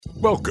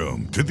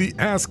Welcome to the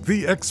Ask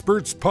the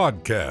Experts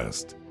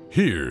podcast.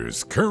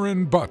 Here's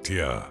Karan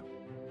Bhatia.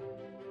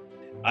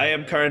 I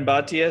am Karan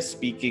Bhatia,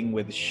 speaking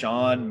with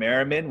Shawne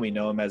Merriman. We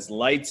know him as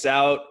Lights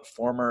Out,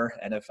 former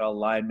NFL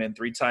lineman,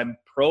 three-time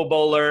Pro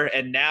Bowler,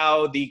 and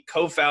now the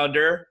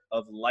co-founder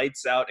of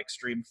Lights Out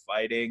Extreme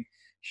Fighting.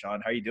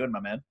 Shawne, how are you doing, my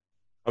man?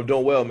 I'm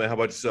doing well, man. How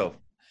about yourself?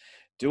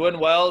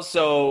 Doing well.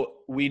 So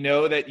we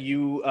know that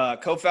you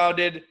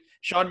co-founded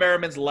Shawne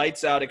Merriman's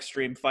Lights Out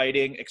Extreme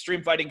Fighting.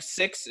 Extreme Fighting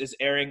 6 is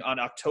airing on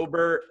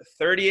October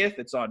 30th.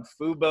 It's on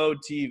Fubo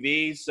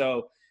TV.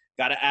 So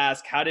got to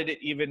ask, how did it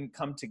even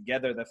come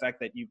together? The fact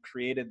that you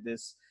created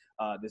this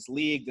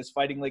league, this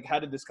fighting league, how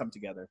did this come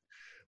together?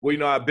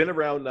 Well, I've been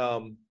around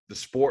the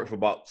sport for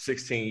about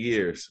 16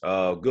 years.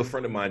 A good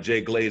friend of mine,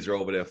 Jay Glazer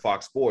over there at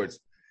Fox Sports,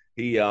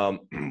 he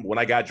when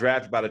I got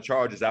drafted by the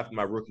Chargers after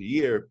my rookie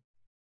year,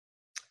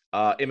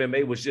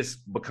 MMA was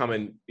just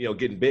becoming,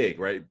 getting big,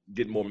 right?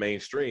 Getting more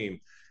mainstream.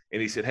 And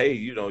he said, hey,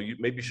 you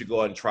maybe you should go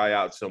out and try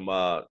out some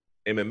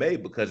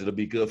MMA because it'll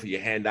be good for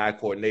your hand-eye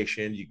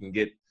coordination. You can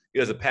get,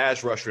 as a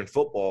pass rusher in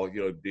football,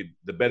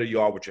 the better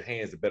you are with your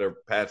hands, the better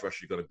pass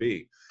rusher you're going to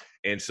be.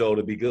 And so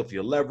it'll be good for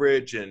your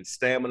leverage and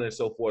stamina and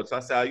so forth. So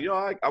I said,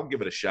 I'll give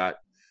it a shot.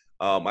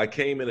 I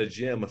came in a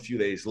gym a few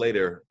days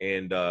later,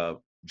 and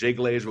Jay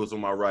Glazer was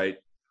on my right.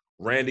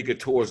 Randy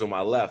Couture's on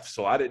my left.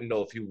 So I didn't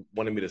know if he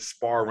wanted me to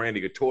spar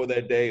Randy Couture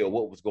that day or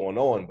what was going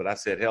on, but I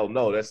said, hell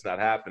no, that's not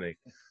happening.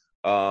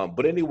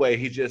 But anyway,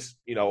 he just,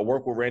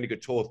 worked with Randy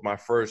Couture was my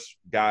first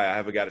guy I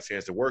ever got a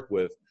chance to work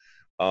with.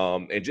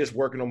 And just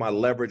working on my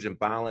leverage and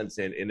balance,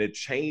 and it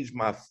changed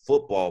my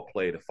football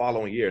play. The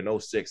following year, in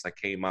 2006, I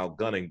came out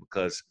gunning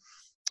because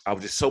I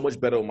was just so much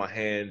better with my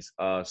hands,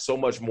 so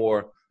much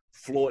more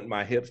fluent in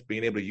my hips,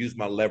 being able to use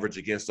my leverage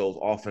against those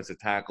offensive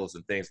tackles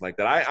and things like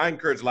that. I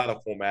encourage a lot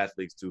of former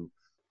athletes to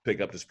pick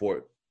up the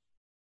sport.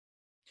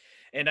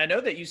 And I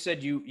know that you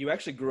said you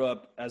actually grew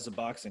up as a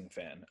boxing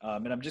fan.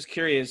 And I'm just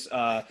curious,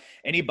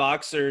 any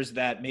boxers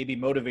that maybe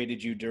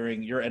motivated you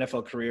during your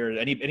NFL career,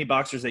 any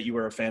boxers that you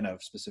were a fan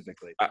of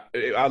specifically?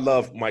 I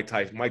love Mike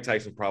Tyson. Mike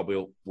Tyson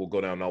probably will go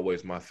down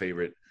always my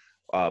favorite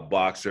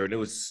boxer. And it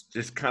was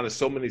just kind of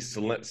so many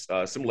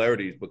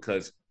similarities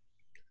because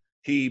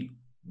he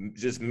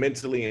just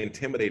mentally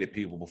intimidated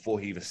people before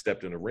he even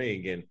stepped in the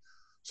ring. And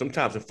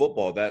sometimes in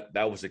football,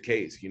 that was the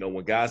case.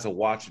 When guys are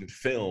watching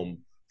film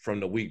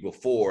from the week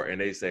before and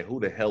they say, who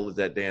the hell is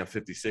that damn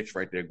 56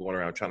 right there going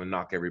around trying to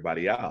knock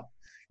everybody out?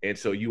 And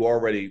so you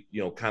already,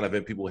 kind of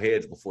in people's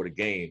heads before the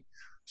game.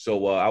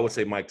 So I would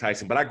say Mike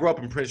Tyson. But I grew up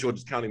in Prince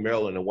George's County,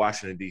 Maryland, and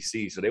Washington,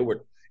 D.C. So they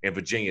were in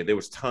Virginia. There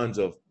was tons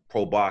of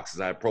pro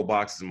boxers. I had pro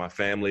boxers in my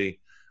family.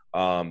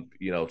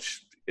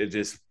 It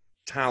just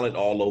talent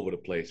all over the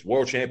place.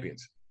 World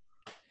champions.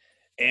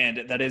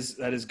 And that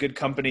is good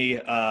company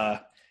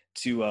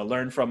to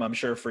learn from, I'm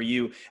sure, for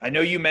you. I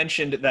know you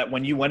mentioned that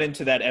when you went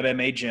into that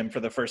MMA gym for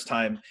the first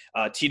time,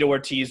 Tito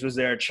Ortiz was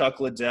there, Chuck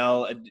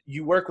Liddell.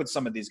 You work with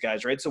some of these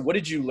guys, right? So what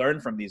did you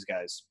learn from these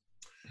guys?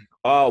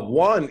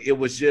 One, it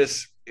was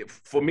just,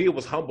 for me, it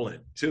was humbling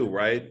too,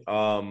 right?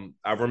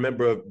 I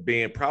remember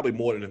being probably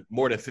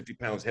more than 50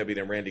 pounds heavier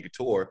than Randy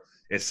Couture.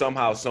 And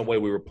somehow, some way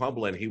we were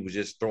pummling. He was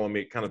just throwing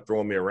me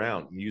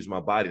around and using my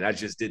body. And I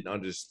just didn't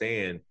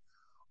understand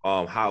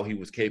how he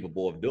was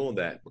capable of doing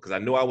that, because I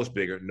knew I was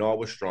bigger, knew I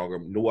was stronger,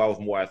 knew I was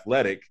more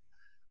athletic,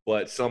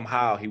 but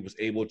somehow he was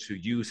able to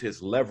use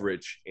his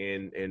leverage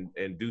and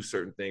do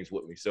certain things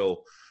with me.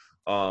 So,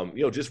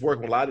 just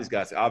working with a lot of these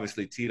guys.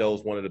 Obviously,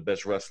 Tito's one of the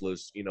best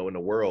wrestlers, in the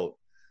world.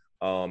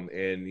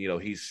 And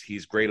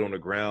he's great on the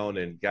ground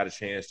and got a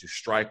chance to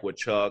strike with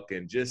Chuck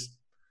and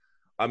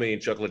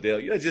Chuck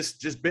Liddell,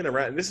 just been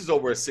around. And this is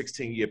over a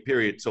 16-year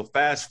period. So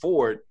fast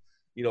forward,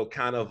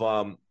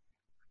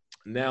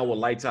 now with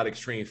Lights Out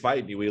Extreme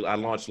Fighting, I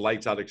launched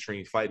Lights Out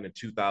Extreme Fighting in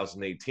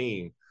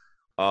 2018.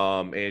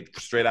 And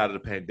straight out of the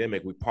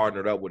pandemic, we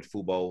partnered up with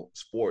Fubo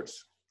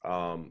Sports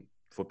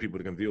for people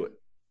to come view it.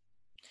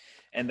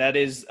 And that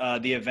is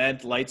the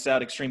event, Lights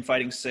Out Extreme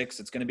Fighting 6.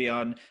 It's going to be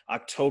on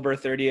October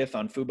 30th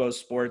on Fubo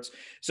Sports.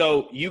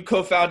 So you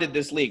co-founded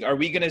this league. Are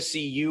we going to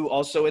see you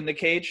also in the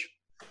cage?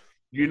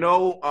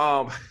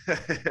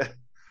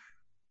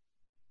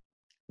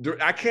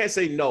 I can't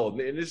say no,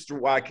 and this is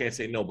why I can't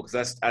say no,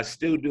 because I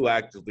still do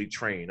actively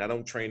train. I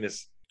don't train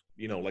this,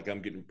 like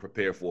I'm getting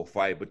prepared for a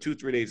fight, but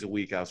 2-3 days a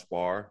week I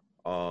spar.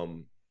 I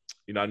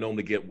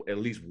normally get at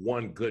least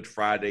one good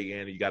Friday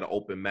in. You got an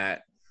open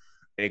mat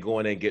and go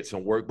in and get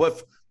some work.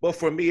 But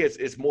for me,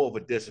 it's more of a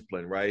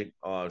discipline, right?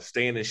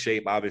 Staying in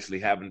shape, obviously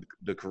having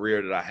the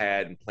career that I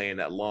had and playing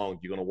that long,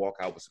 you're going to walk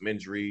out with some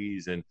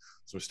injuries and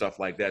some stuff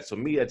like that. So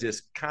me, I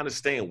just kind of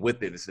staying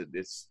with it.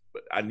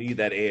 I need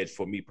that edge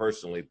for me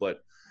personally, but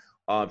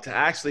to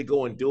actually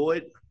go and do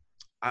it,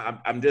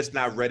 I'm just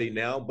not ready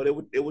now. But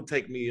it would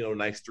take me a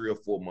nice 3 or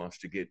 4 months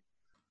to get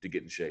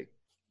in shape.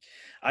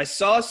 I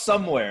saw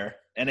somewhere,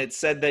 and it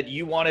said that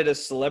you wanted a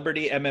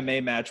celebrity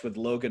MMA match with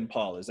Logan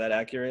Paul. Is that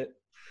accurate?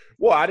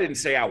 Well, I didn't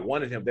say I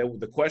wanted him.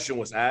 The question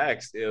was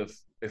asked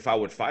if I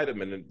would fight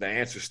him, and the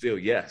answer is still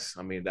yes.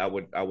 I mean, I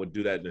would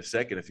do that in a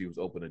second if he was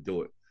open to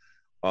do it.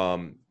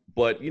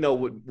 But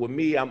with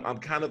me, I'm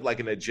kind of like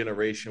in a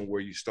generation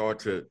where you start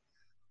to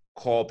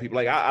call people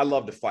like I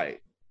love to fight,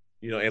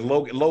 and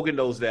Logan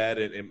knows that,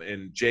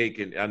 and Jake,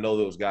 and I know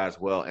those guys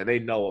well, and they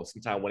know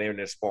sometimes when they're in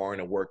there sparring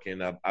and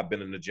working, I've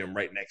been in the gym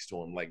right next to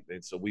them,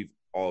 and so we've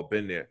all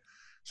been there.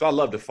 So I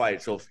love to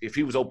fight. So if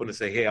he was open to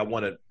say, hey, I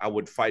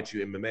would fight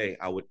you MMA,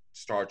 I would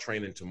start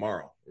training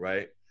tomorrow,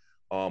 right?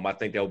 I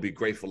think that would be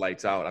great for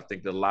Lights Out. I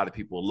think that a lot of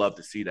people would love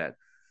to see that.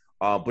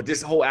 But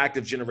this whole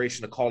active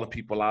generation of calling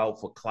people out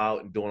for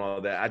clout and doing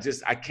all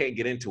that, I can't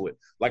get into it.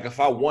 Like if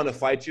I want to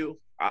fight you,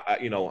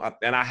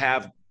 and I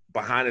have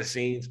behind the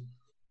scenes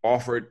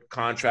offered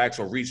contracts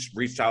or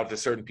reached out to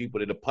certain people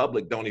that the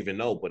public don't even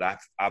know, but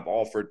I've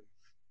offered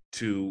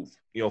to,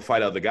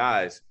 fight other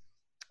guys.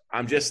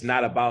 I'm just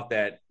not about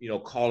that,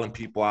 calling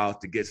people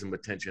out to get some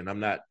attention. I'm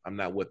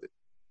not with it.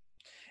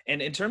 And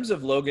in terms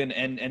of Logan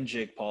and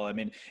Jake Paul, I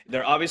mean,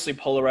 they're obviously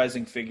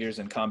polarizing figures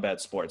in combat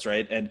sports,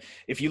 right? And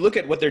if you look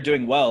at what they're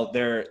doing well,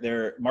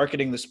 they're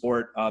marketing the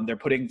sport. They're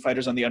putting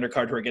fighters on the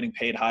undercard who are getting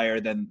paid higher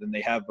than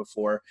they have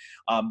before,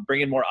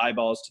 bringing more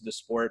eyeballs to the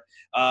sport.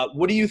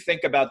 What do you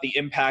think about the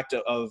impact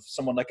of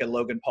someone like a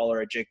Logan Paul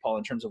or a Jake Paul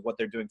in terms of what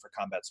they're doing for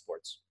combat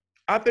sports?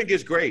 I think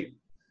it's great.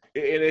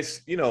 And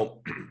it's,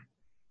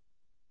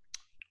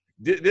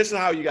 this is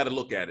how you got to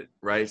look at it,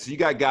 right? So you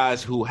got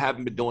guys who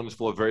haven't been doing this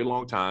for a very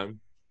long time.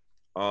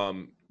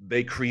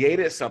 They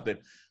created something,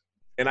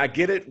 and I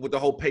get it with the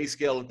whole pay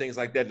scale and things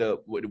like that.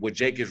 What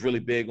Jake is really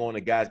big on,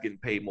 the guys getting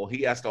paid more.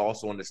 He has to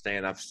also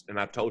understand,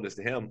 I've told this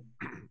to him,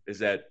 is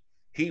that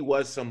he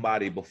was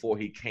somebody before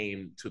he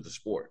came to the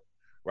sport,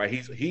 right?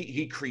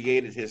 He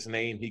created his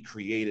name. He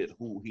created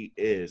who he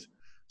is.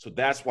 So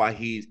that's why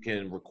he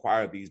can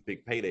require these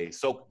big paydays.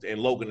 So, and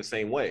Logan the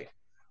same way.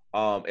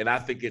 And I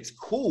think it's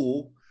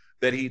cool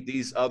that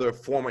these other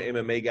former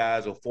MMA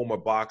guys or former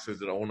boxers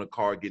that are on the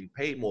card getting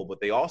paid more, but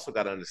they also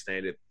got to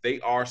understand that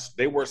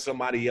they were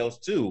somebody else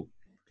too,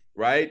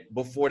 right?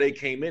 Before they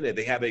came in it,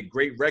 they have a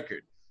great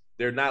record.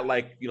 They're not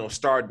like,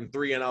 starting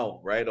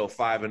 3-0, right? Or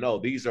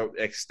 5-0. These are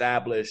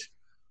established,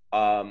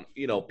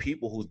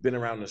 people who's been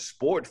around the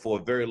sport for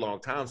a very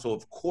long time. So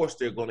of course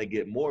they're going to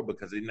get more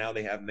because now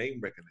they have name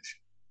recognition.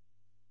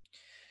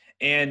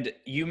 And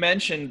you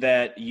mentioned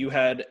that you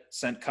had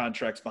sent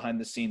contracts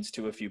behind the scenes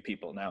to a few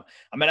people. Now,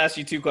 I'm going to ask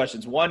you two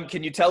questions. One,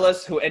 can you tell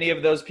us who any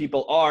of those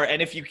people are?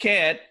 And if you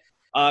can't,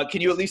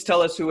 can you at least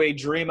tell us who a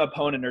dream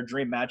opponent or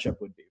dream matchup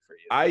would be for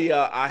you?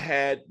 I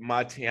had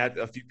my team, I had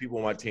a few people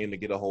on my team to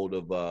get a hold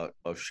of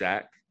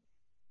Shaq.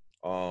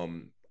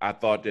 I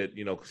thought that,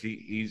 because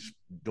he's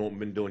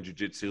been doing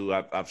jiu-jitsu.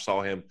 I've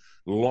saw him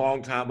a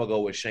long time ago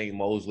with Shane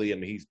Mosley. I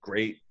mean, he's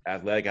great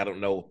athletic. I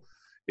don't know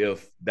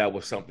if that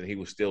was something he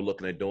was still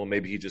looking at doing.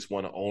 Maybe he just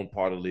want to own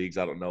part of leagues.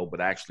 I don't know.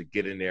 But actually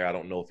get in there, I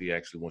don't know if he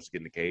actually wants to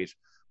get in the cage.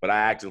 But I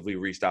actively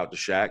reached out to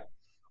Shaq.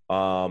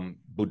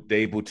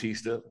 Dave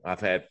Bautista, I've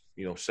had,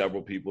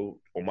 several people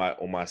on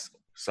my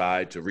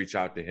side to reach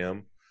out to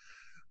him.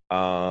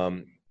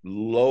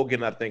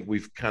 Logan, I think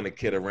we've kind of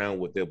kid around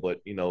with it, but,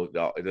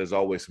 there's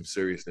always some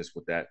seriousness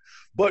with that.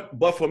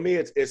 But for me,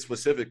 it's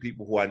specific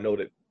people who I know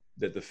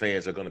that the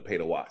fans are going to pay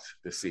to watch,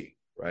 to see,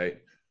 right?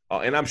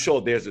 And I'm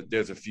sure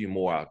there's a few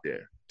more out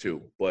there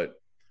too, but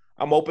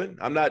I'm open.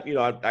 I'm not,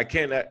 I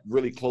can't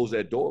really close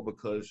that door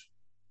because,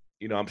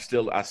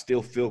 I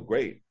still feel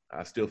great.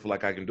 I still feel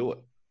like I can do it.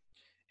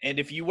 And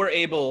if you were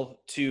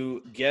able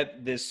to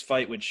get this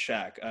fight with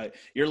Shaq,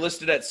 you're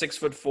listed at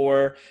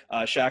 6'4",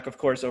 Shaq, of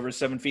course, over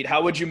 7 feet.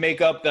 How would you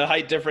make up the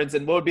height difference,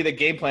 and what would be the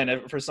game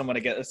plan for someone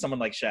to get someone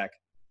like Shaq?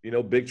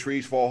 Big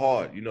trees fall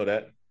hard. You know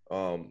that.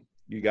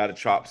 You got to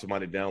chop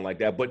somebody down like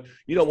that. But,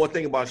 one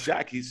thing about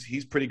Shaq,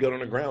 he's pretty good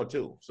on the ground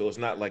too. So it's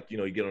not like,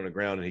 you get on the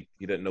ground and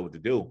he doesn't know what to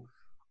do.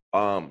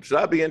 So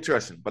that'd be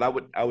interesting, but I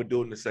would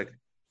do it in a second.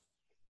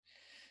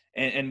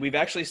 And we've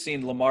actually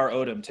seen Lamar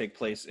Odom take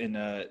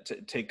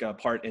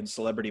part in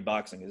celebrity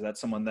boxing. Is that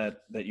someone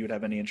that you would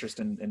have any interest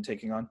in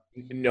taking on?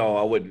 No,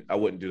 I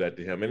wouldn't do that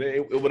to him. And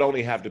it would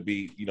only have to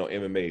be,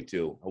 MMA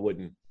too.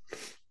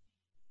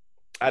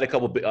 I had a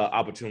couple of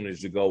opportunities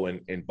to go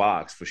and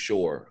box for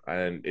sure,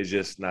 and it's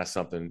just not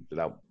something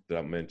that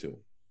I'm into.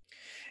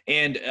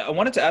 And I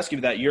wanted to ask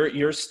you that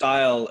your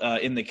style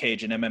in the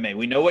cage in MMA.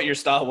 We know what your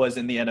style was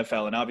in the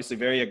NFL, and obviously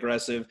very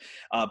aggressive,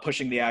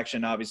 pushing the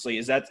action. Obviously,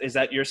 is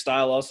that your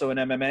style also in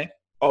MMA?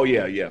 Oh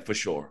yeah, for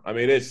sure. I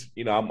mean, it's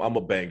I'm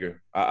a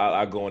banger.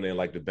 I go in there and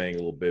like to bang a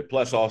little bit.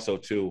 Plus, also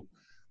too,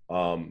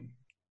 I'm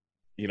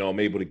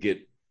able to get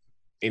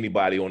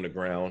anybody on the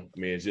ground. I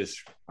mean, it's just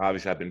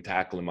obviously I've been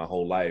tackling my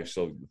whole life,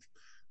 so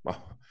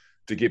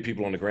to get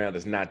people on the ground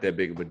is not that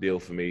big of a deal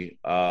for me.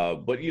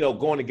 But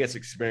going against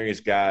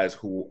experienced guys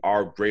who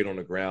are great on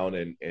the ground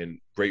and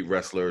great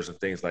wrestlers and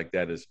things like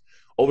that is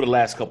over the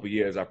last couple of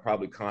years I've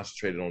probably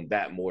concentrated on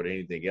that more than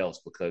anything else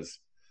because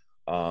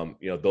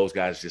those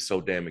guys are just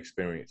so damn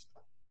experienced.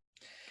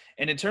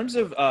 And in terms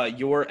of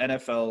your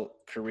NFL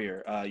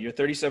career, you're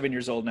 37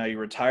 years old now. You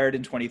retired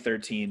in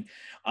 2013.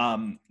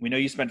 We know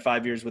you spent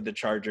 5 years with the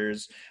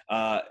Chargers.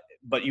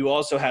 but you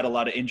also had a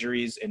lot of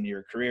injuries in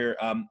your career.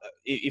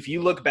 If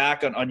you look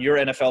back on your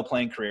NFL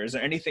playing career, is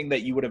there anything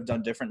that you would have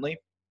done differently?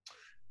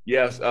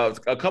 Yes,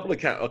 a couple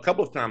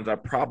of times I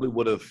probably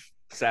would have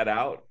sat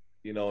out,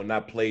 and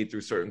not played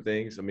through certain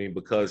things. I mean,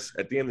 because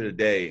at the end of the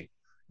day,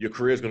 your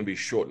career is going to be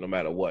short no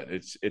matter what.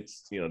 It's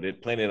playing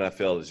in the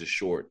NFL is just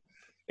short.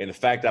 And the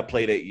fact I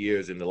played 8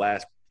 years and the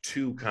last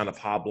 2 kind of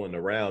hobbling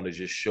around, it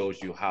just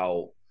shows you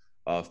how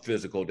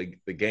physical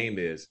the game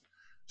is.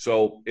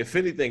 So if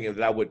anything, if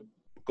I would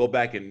go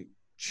back and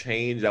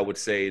change, I would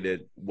say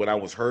that when I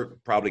was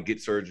hurt, probably get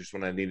surgeries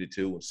when I needed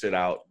to and sit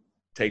out,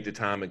 take the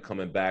time and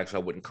coming back so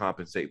I wouldn't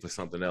compensate for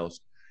something else.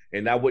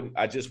 And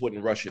I just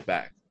wouldn't rush it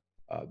back.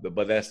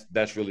 But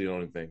that's really the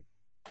only thing.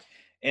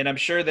 And I'm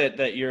sure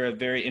that you're a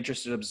very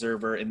interested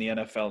observer in the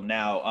NFL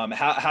now.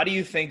 How do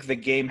you think the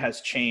game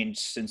has changed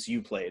since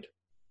you played?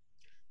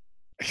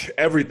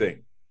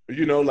 Everything,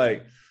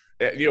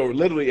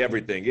 literally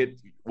everything.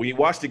 When you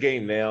watch the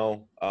game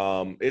now,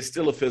 it's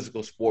still a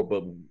physical sport,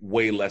 but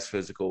way less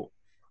physical.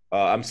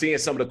 I'm seeing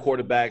some of the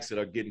quarterbacks that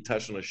are getting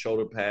touched on the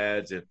shoulder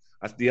pads. And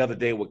the other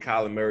day with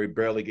Kyler Murray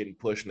barely getting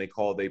pushed and they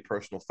called a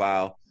personal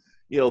foul.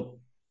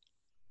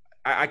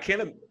 I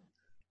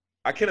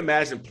can't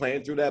imagine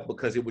playing through that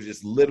because it would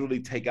just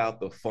literally take out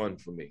the fun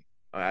for me.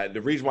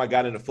 The reason why I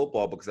got into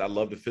football, because I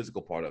love the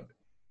physical part of it.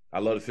 I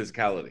love the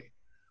physicality.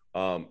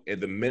 And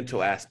the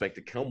mental aspect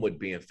that come with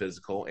being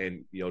physical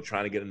and,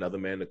 trying to get another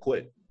man to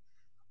quit.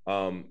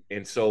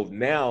 And so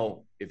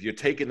now if you're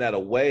taking that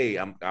away,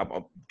 I'm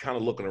kind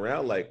of looking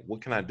around like,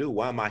 what can I do?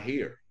 Why am I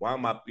here? Why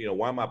am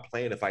I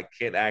playing if I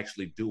can't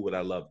actually do what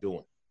I love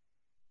doing?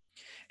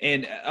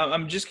 And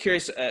I'm just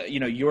curious,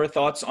 your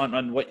thoughts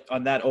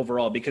on that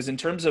overall, because in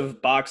terms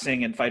of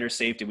boxing and fighter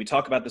safety, we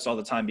talk about this all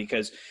the time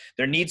because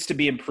there needs to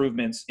be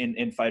improvements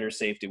in fighter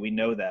safety. We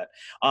know that.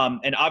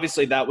 And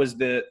obviously that was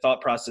the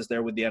thought process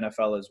there with the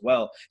NFL as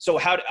well. So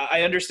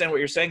I understand what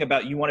you're saying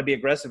about you want to be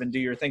aggressive and do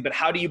your thing, but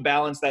how do you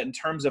balance that in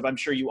terms of, I'm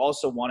sure you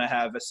also want to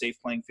have a safe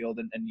playing field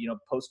and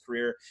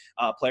post-career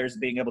players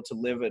being able to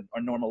live a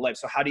normal life.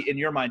 So in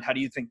your mind, how do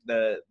you think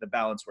the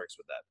balance works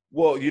with that?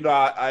 Well,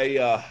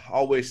 I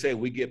always say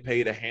we get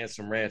paid a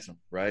handsome ransom,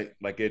 right?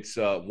 Like it's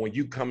when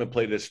you come and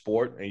play this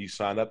sport and you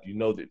sign up, you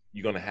know that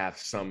you're going to have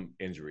some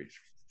injuries,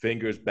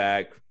 fingers,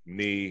 back,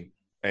 knee,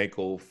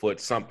 ankle, foot,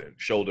 something,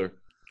 shoulder.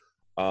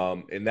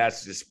 And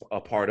that's just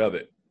a part of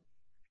it.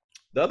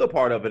 The other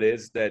part of it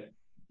is that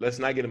let's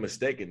not get it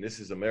mistaken. This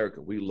is America.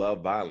 We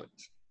love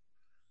violence.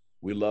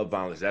 We love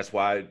violence. That's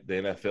why the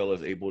NFL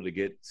is able to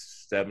get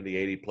 70,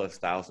 80 plus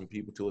thousand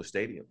people to a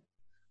stadium.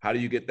 How do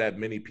you get that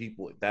many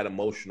people that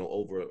emotional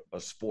over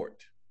a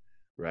sport,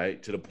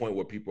 right? To the point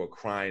where people are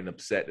crying,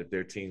 upset that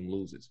their team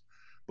loses,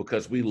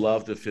 because we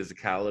love the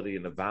physicality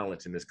and the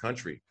violence in this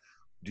country.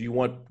 Do you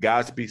want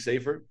guys to be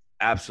safer?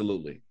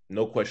 Absolutely.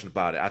 No question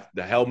about it.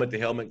 The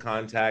helmet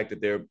contact that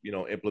they're,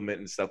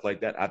 implementing stuff like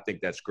that, I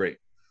think that's great.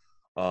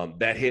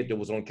 That hit that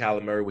was on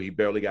Kyler Murray where he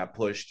barely got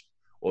pushed,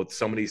 or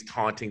some of these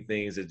taunting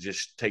things that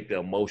just take the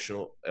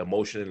emotion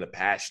and the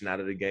passion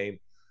out of the game.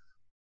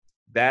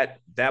 That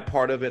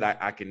part of it,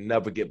 I can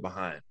never get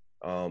behind.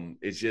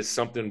 It's just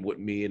something with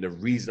me, and the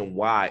reason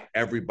why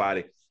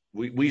everybody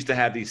we used to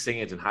have these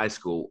sayings in high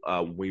school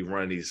when we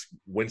run these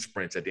wind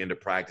sprints at the end of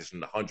practice in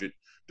the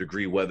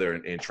 100-degree weather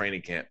in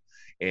training camp,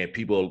 and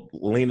people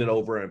leaning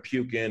over and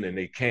puking and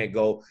they can't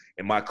go.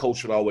 And my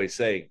coach would always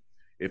say,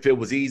 if it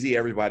was easy,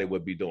 everybody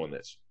would be doing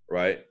this,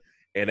 right?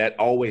 And that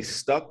always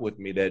stuck with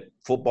me, that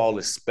football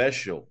is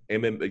special.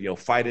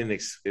 Fighting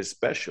is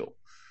special.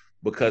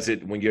 Because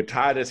when you're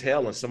tired as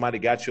hell and somebody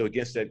got you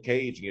against that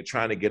cage and you're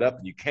trying to get up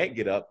and you can't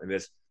get up and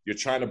you're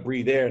trying to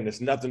breathe air and there's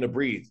nothing to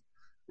breathe,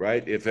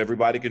 right? If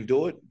everybody can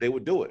do it, they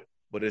would do it.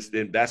 But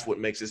that's what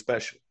makes it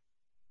special.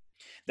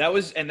 That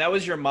was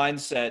your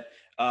mindset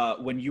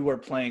when you were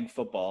playing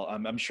football.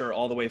 I'm sure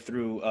all the way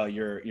through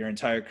your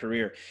entire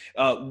career.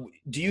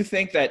 Do you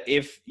think that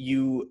if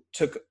you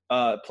took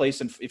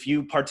place and if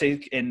you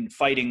partake in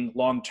fighting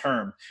long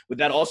term, would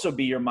that also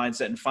be your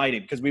mindset in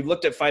fighting? Because we've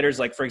looked at fighters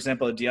like, for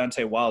example,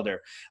 Deontay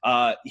Wilder.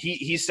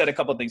 He said a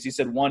couple of things. He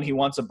said, one, he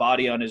wants a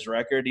body on his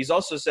record. He's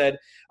also said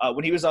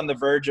when he was on the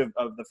verge of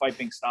the fight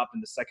being stopped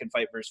in the second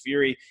fight versus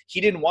Fury, he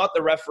didn't want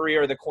the referee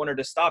or the corner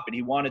to stop it.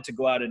 He wanted to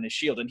go out in his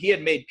shield, and he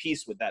had made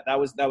peace with that. That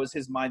was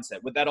his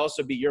mindset. Would that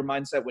also be your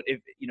mindset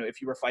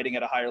if you were fighting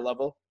at a higher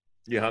level?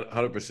 Yeah,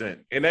 100%.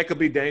 And that could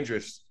be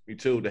dangerous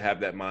too, to have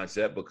that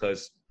mindset,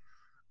 because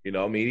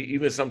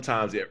even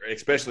sometimes,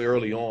 especially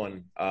early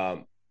on,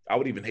 I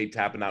would even hate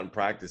tapping out in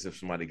practice if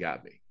somebody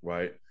got me,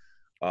 right?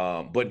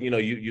 But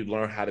you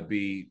learn how to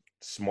be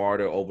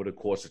smarter over the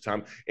course of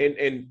time,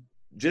 and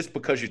just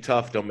because you're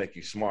tough don't make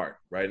you smart,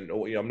 right? And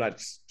I'm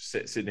not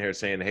sitting here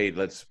saying, hey,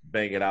 let's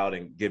bang it out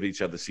and give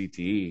each other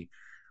CTE,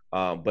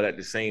 but at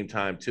the same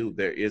time too,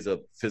 there is a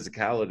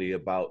physicality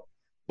about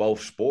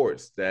both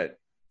sports that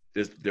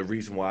is the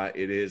reason why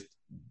it is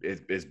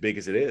as big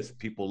as it is.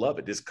 People love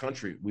it. This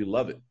country, we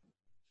love it.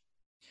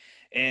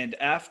 And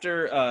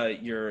after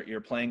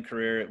your playing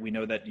career, we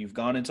know that you've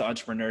gone into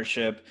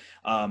entrepreneurship.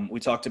 We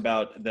talked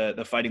about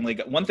the fighting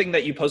league. One thing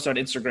that you posted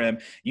on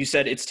Instagram, you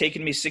said it's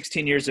taken me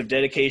 16 years of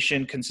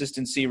dedication,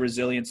 consistency,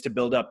 resilience to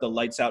build up the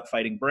Lights Out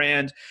Fighting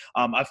brand.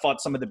 I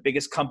fought some of the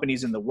biggest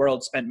companies in the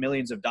world, spent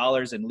millions of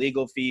dollars in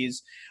legal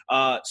fees.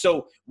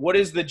 So what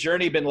has the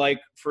journey been like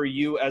for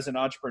you as an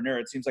entrepreneur?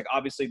 It seems like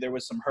obviously there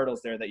was some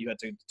hurdles there that you had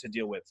to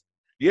deal with.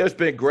 Yeah, it's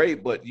been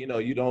great, but you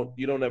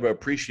don't ever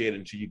appreciate it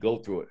until you go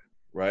through it,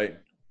 right?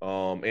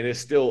 And it's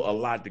still a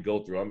lot to go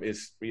through.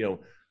 It's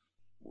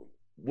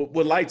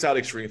with Lights Out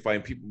Extreme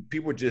Fighting,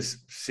 people are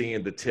just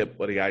seeing the tip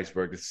of the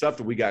iceberg. The stuff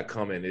that we got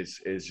coming is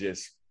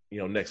just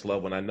next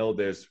level. And I know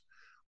there's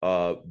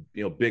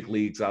big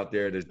leagues out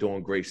there that's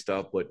doing great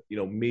stuff, but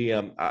me,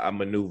 I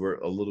maneuver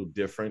a little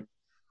different,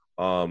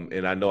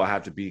 and I know I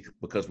have to be,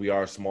 because we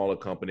are a smaller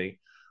company,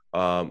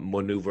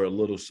 maneuver a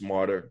little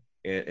smarter.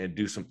 And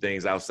do some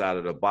things outside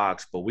of the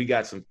box, but we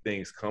got some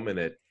things coming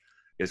that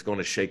is going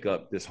to shake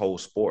up this whole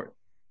sport.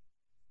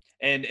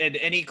 And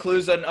any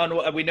clues on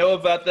what we know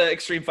about the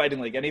Extreme Fighting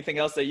League? Anything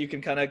else that you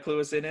can kind of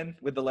clue us in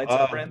with the Lights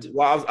Out brand?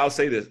 Well, I'll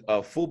say this: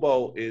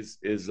 football is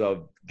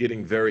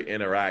getting very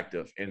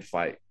interactive in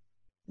fight,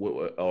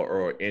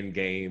 or in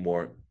game,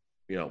 or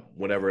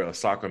whenever a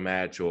soccer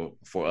match, or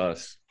for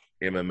us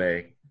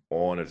MMA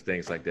or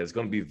things like that. It's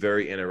going to be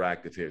very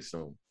interactive here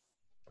soon.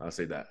 I'll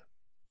say that.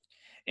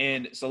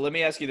 And so let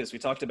me ask you this. We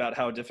talked about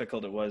how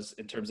difficult it was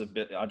in terms of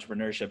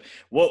entrepreneurship.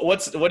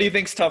 What do you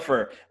think's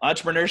tougher,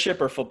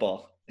 entrepreneurship or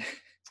football?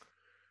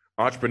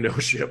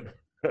 Entrepreneurship.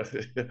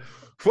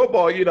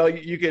 Football,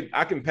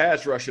 I can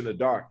pass rush in the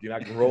dark. I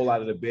can roll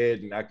out of the bed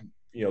and I can,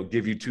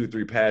 give you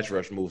 2-3 pass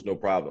rush moves, no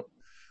problem.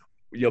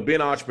 Being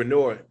an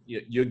entrepreneur,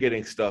 you're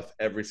getting stuff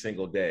every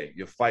single day.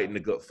 You're fighting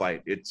a good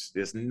fight.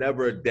 There's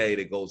never a day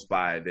that goes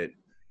by that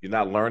you're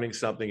not learning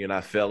something, you're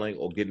not failing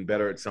or getting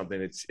better at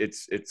something.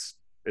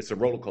 It's a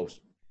roller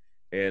coaster.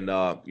 And,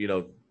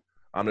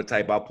 I'm the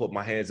type, I'll put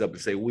my hands up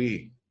and say,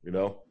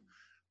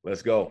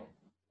 let's go.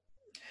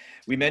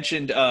 We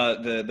mentioned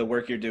the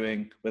work you're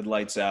doing with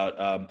Lights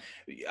Out.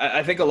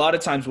 I think a lot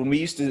of times when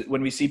we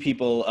see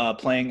people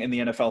playing in the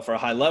NFL for a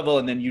high level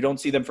and then you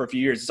don't see them for a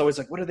few years, it's always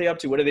like, what are they up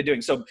to? What are they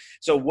doing? So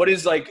what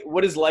is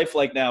life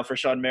like now for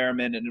Sean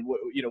Merriman, and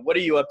what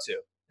are you up to?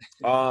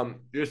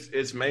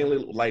 It's mainly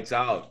Lights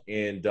Out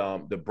and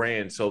the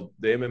brand. So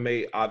the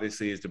MMA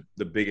obviously is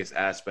the biggest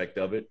aspect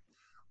of it.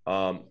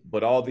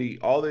 But all the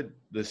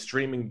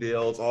streaming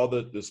deals, all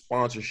the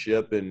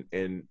sponsorship and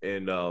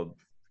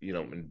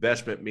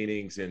investment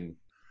meetings and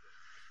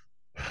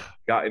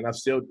I'm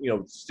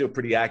still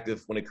pretty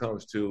active when it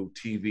comes to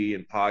TV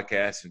and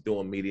podcasts and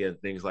doing media and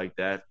things like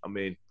that. I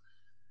mean,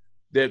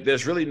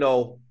 there's really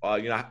no,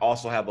 I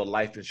also have a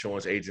life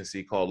insurance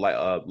agency called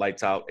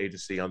Lights Out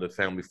Agency under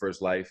Family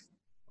First Life.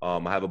 I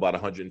have about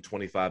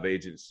 125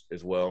 agents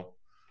as well.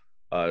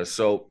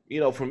 So,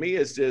 for me,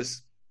 it's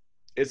just,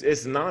 it's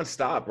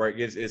nonstop, right?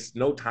 It's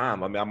no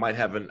time. I mean, I might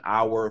have an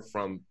hour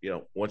from,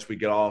 once we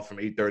get off from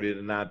 8:30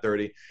 to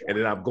 9:30, and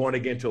then I'm going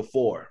again till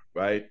 4,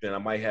 right? Then I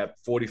might have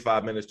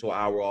 45 minutes to an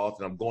hour off,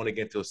 and I'm going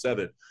again till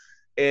 7.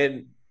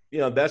 And,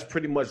 that's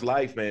pretty much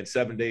life, man.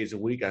 7 days a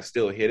week, I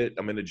still hit it.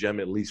 I'm in the gym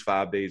at least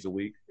 5 days a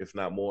week, if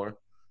not more.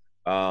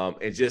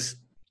 And just,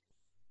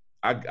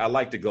 I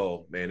like to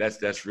go, man.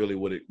 That's really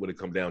what it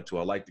comes down to.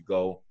 I like to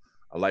go.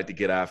 I like to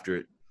get after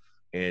it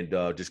and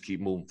just keep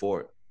moving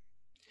forward.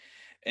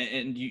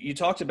 And you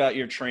talked about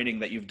your training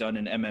that you've done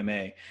in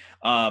MMA,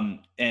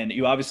 and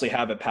you obviously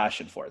have a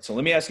passion for it. So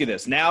let me ask you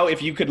this. Now,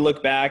 if you could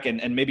look back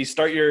and maybe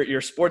start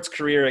your sports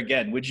career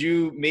again, would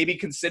you maybe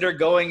consider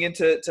going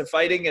into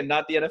fighting and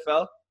not the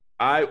NFL?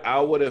 I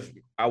would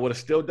have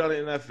still done it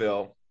in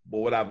NFL, but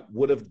what I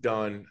would have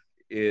done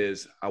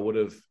is I would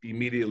have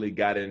immediately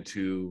got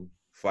into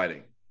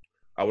fighting.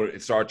 I would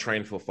start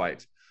training for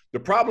fights. The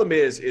problem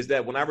is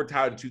that when I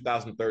retired in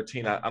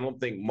 2013, I don't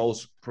think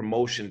most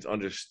promotions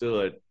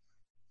understood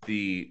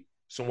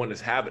someone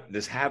that's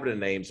having a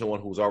name,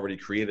 someone who's already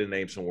created a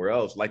name somewhere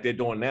else, like they're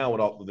doing now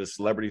with all of the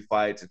celebrity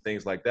fights and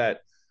things like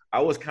that. I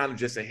was kind of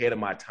just ahead of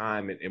my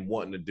time in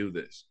wanting to do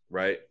this,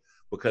 right?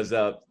 Because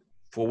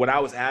for what I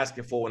was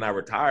asking for when I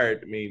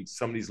retired, I mean,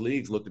 some of these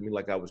leagues looked at me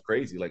like I was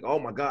crazy. Like, oh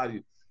my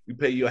God, we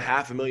pay you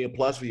 $500,000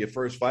 plus for your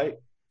first fight?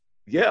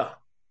 Yeah,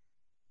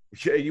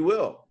 you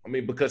will. I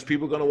mean, because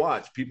people are going to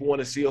watch. People want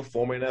to see a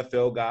former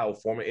NFL guy or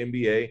former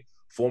NBA,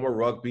 former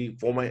rugby,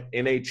 former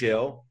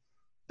NHL.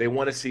 They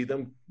want to see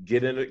them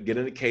get in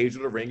the cage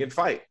or the ring and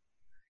fight.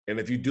 And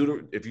if you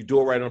do it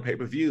right on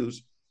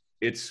pay-per-views,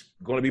 it's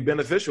going to be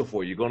beneficial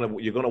for you.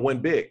 You're going to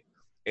win big.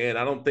 And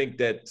I don't think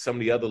that some of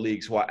the other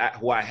leagues who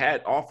I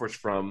had offers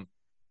from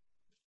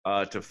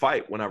to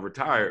fight when I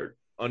retired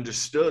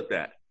understood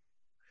that.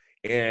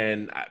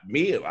 And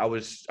I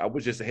was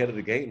just ahead of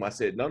the game. I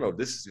said, no,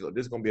 this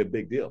is going to be a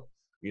big deal.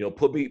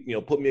 Put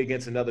me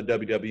against another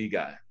WWE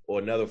guy or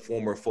another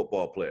former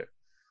football player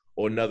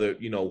or another,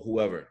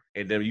 whoever.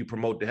 And then you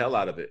promote the hell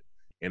out of it.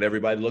 And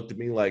everybody looked at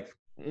me like,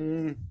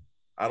 I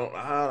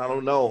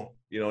don't know.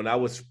 And I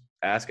was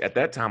at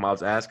that time, I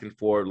was asking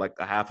for like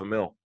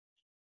 $500,000.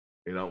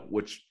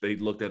 which they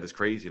looked at as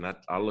crazy. And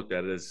I looked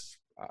at it as,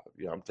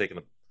 I'm taking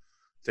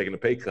a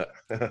pay cut.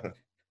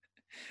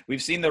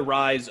 We've seen the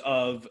rise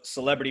of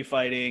celebrity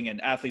fighting and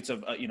athletes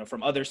of,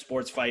 from other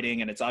sports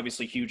fighting, and it's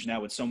obviously huge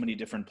now with so many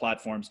different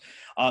platforms.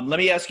 Let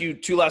me ask you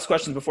 2 last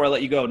questions before I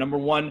let you go. Number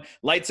 1,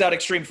 Lights Out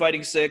Extreme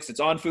Fighting 6.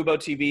 It's on Fubo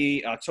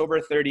TV, October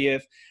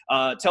 30th.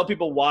 Tell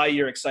people why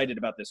you're excited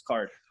about this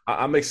card.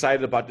 I'm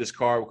excited about this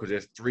card because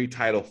there's 3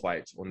 title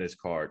fights on this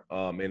card.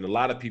 And a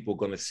lot of people are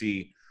going to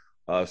see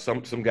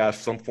some guys,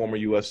 some former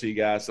UFC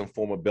guys, some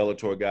former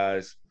Bellator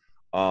guys,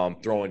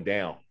 throwing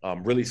down.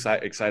 I'm really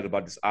excited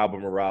about this Albert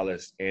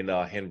Morales and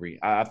Henry.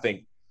 I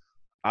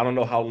don't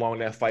know how long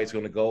that fight's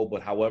going to go,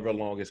 but however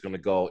long it's going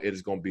to go, it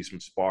is going to be some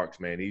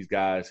sparks, man. These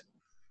guys,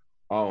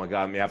 oh my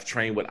God, I've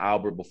trained with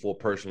Albert before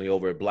personally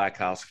over at Black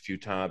House a few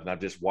times, and I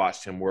just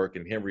watched him work.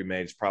 And Henry,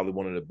 man, is probably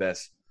one of the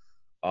best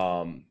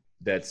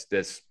that's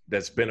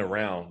been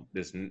around.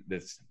 This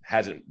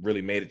hasn't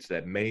really made it to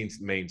that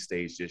main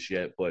stage just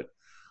yet, but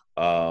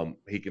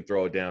he can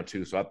throw it down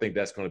too. So I think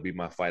that's going to be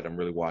my fight I'm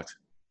really watching.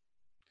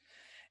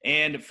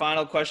 And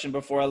final question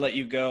before I let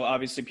you go.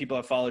 Obviously, people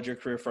have followed your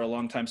career for a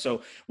long time.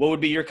 So what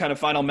would be your kind of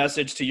final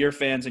message to your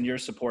fans and your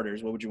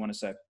supporters? What would you want to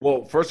say?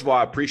 Well, first of all,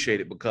 I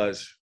appreciate it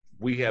because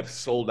we have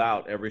sold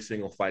out every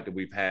single fight that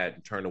we've had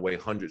and turned away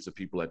hundreds of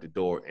people at the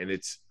door. And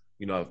it's,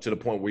 to the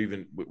point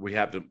where we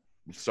have to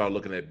start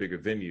looking at bigger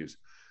venues.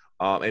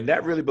 And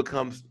that really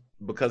becomes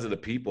because of the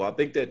people. I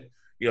think that,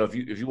 if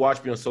you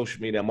watch me on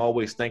social media, I'm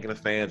always thanking the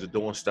fans or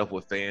doing stuff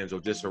with fans or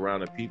just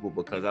surrounding people,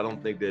 because I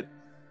don't think that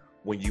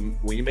when you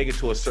make it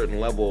to a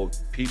certain level,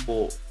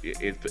 people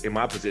in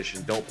my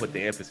position don't put the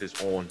emphasis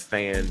on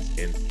fans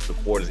and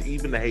supporters,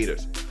 even the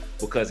haters,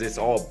 because it's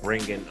all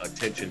bringing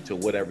attention to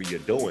whatever you're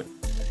doing.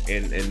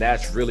 And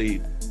that's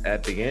really,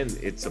 at the end,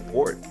 it's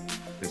support.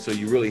 And so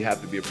you really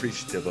have to be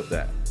appreciative of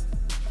that.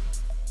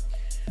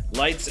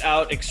 Lights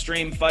Out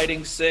Extreme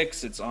Fighting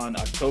 6. It's on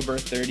October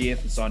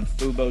 30th. It's on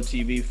Fubo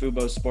TV,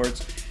 Fubo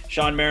Sports.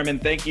 Shawne Merriman,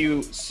 thank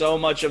you so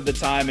much of the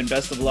time, and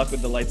best of luck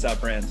with the Lights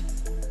Out brand.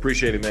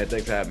 Appreciate it, man.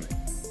 Thanks for having me.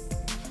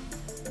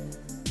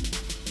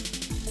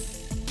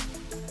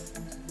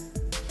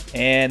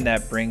 And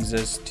that brings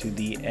us to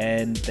the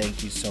end.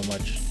 Thank you so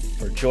much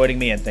for joining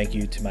me, and thank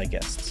you to my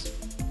guests.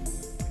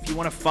 If you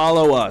want to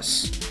follow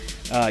us,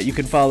 you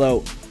can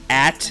follow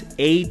at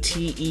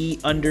ATE_podcast.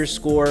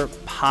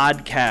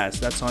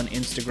 That's on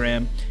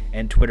Instagram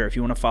and Twitter. If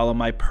you want to follow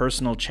my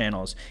personal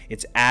channels,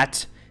 it's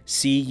at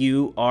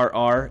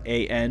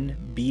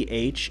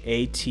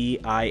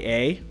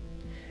CURRANBHATIA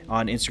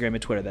on Instagram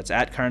and Twitter. That's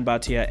at Karan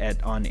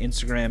Bhatia on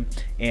Instagram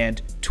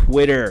and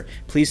Twitter.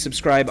 Please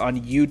subscribe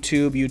on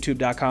YouTube,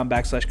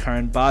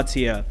 youtube.com/Karan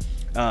Bhatia.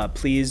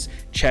 Please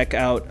check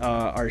out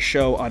our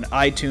show on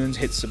iTunes.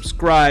 Hit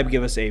subscribe.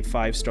 Give us a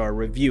 5-star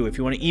review. If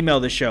you want to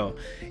email the show,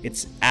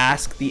 it's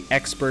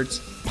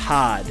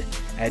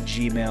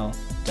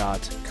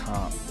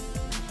asktheexpertspod@gmail.com.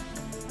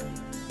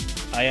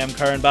 I am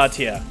Karan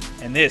Bhatia,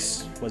 and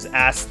this was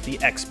Ask the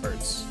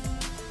Experts.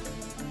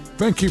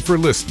 Thank you for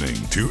listening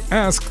to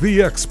Ask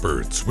the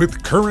Experts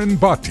with Karan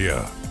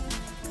Bhatia.